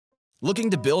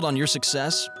Looking to build on your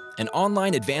success? An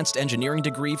online advanced engineering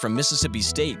degree from Mississippi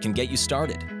State can get you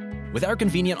started. With our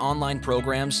convenient online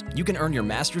programs, you can earn your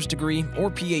master's degree or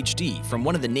PhD from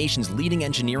one of the nation's leading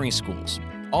engineering schools,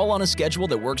 all on a schedule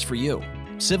that works for you.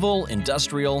 Civil,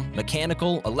 industrial,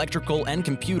 mechanical, electrical, and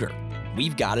computer.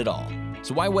 We've got it all.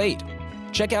 So why wait?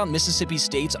 Check out Mississippi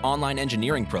State's online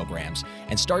engineering programs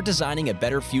and start designing a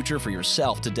better future for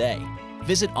yourself today.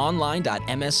 Visit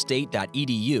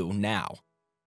online.msstate.edu now.